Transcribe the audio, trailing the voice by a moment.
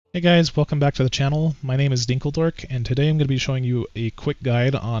Hey guys, welcome back to the channel. My name is Dinkeldork, and today I'm going to be showing you a quick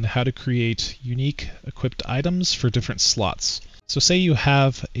guide on how to create unique equipped items for different slots. So say you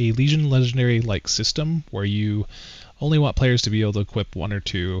have a Legion Legendary-like system where you only want players to be able to equip one or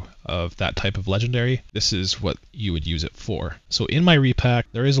two of that type of legendary. This is what you would use it for. So in my repack,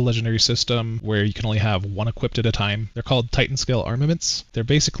 there is a legendary system where you can only have one equipped at a time. They're called Titan Scale armaments. They're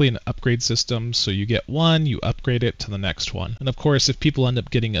basically an upgrade system, so you get one, you upgrade it to the next one. And of course, if people end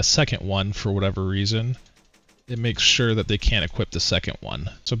up getting a second one for whatever reason, it makes sure that they can't equip the second one.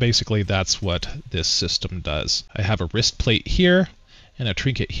 So basically that's what this system does. I have a wrist plate here and a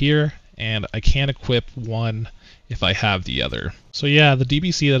trinket here, and I can't equip one if I have the other. So yeah, the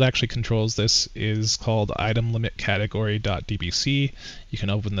DBC that actually controls this is called itemlimitcategory.dbc. You can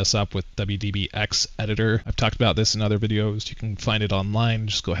open this up with WDBX Editor. I've talked about this in other videos. You can find it online.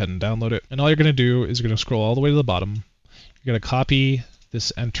 Just go ahead and download it. And all you're going to do is you're going to scroll all the way to the bottom. You're going to copy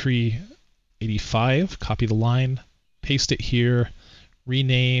this entry 85, copy the line, paste it here,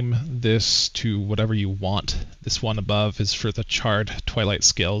 rename this to whatever you want. This one above is for the charred twilight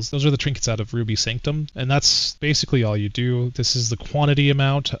scales. Those are the trinkets out of Ruby Sanctum, and that's basically all you do. This is the quantity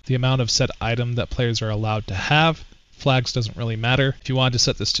amount, the amount of set item that players are allowed to have. Flags doesn't really matter. If you wanted to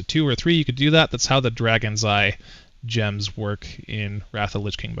set this to 2 or 3, you could do that. That's how the Dragon's Eye gems work in Wrath of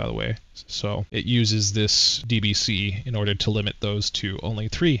Lich King, by the way. So it uses this DBC in order to limit those to only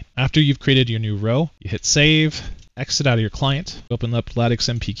 3. After you've created your new row, you hit save, exit out of your client, open up Ladik's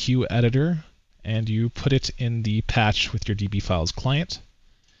MPQ editor, and you put it in the patch with your DB files client.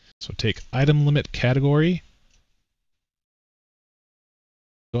 So take item limit category,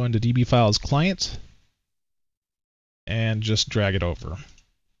 go into DB files client, and just drag it over.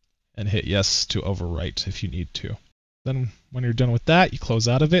 And hit yes to overwrite if you need to. Then when you're done with that, you close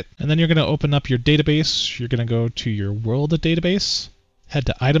out of it, and then you're going to open up your database. You're going to go to your world database, head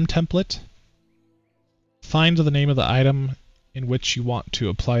to item template, find the name of the item in which you want to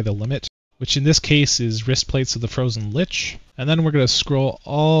apply the limit, which in this case is wrist plates of the frozen lich. And then we're going to scroll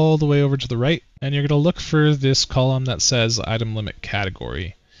all the way over to the right, and you're going to look for this column that says item limit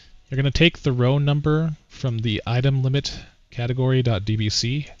category. You're going to take the row number from the item limit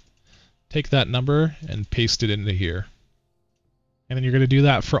category.dbc, take that number and paste it into here. And then you're going to do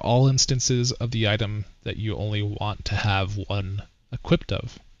that for all instances of the item that you only want to have one equipped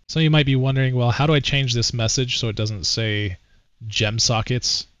of. So you might be wondering, well, how do I change this message so it doesn't say gem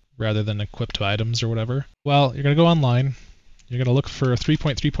sockets rather than equipped items or whatever? Well, you're going to go online. You're going to look for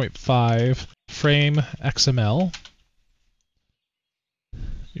 3.3.5 frame XML.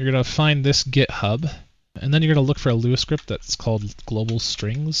 You're going to find this GitHub, and then you're going to look for a Lua script that's called global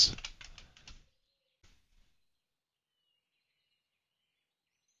strings.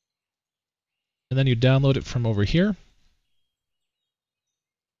 And then you download it from over here.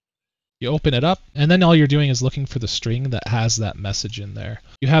 You open it up, and then all you're doing is looking for the string that has that message in there.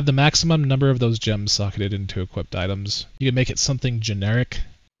 You have the maximum number of those gems socketed into equipped items. You can make it something generic.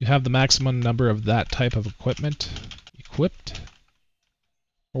 You have the maximum number of that type of equipment equipped,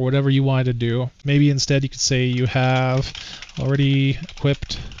 or whatever you wanted to do. Maybe instead you could say you have already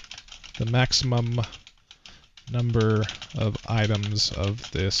equipped the maximum number of items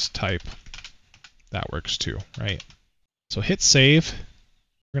of this type. That works too, right? So hit save.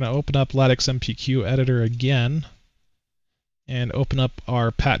 We're going to open up Ladik's MPQ editor again and open up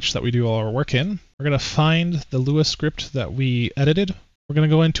our patch that we do all our work in. We're going to find the Lua script that we edited. We're going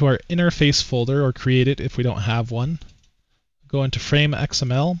to go into our interface folder, or create it if we don't have one. Go into frame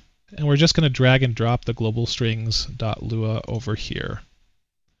XML, and we're just going to drag and drop the global strings.lua over here.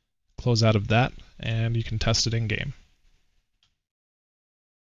 Close out of that, and you can test it in game.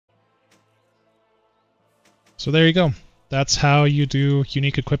 So there you go. That's how you do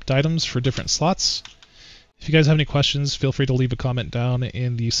unique equipped items for different slots. If you guys have any questions, feel free to leave a comment down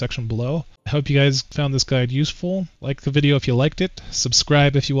in the section below. I hope you guys found this guide useful. Like the video if you liked it,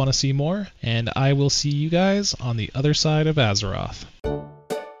 subscribe if you want to see more, and I will see you guys on the other side of Azeroth.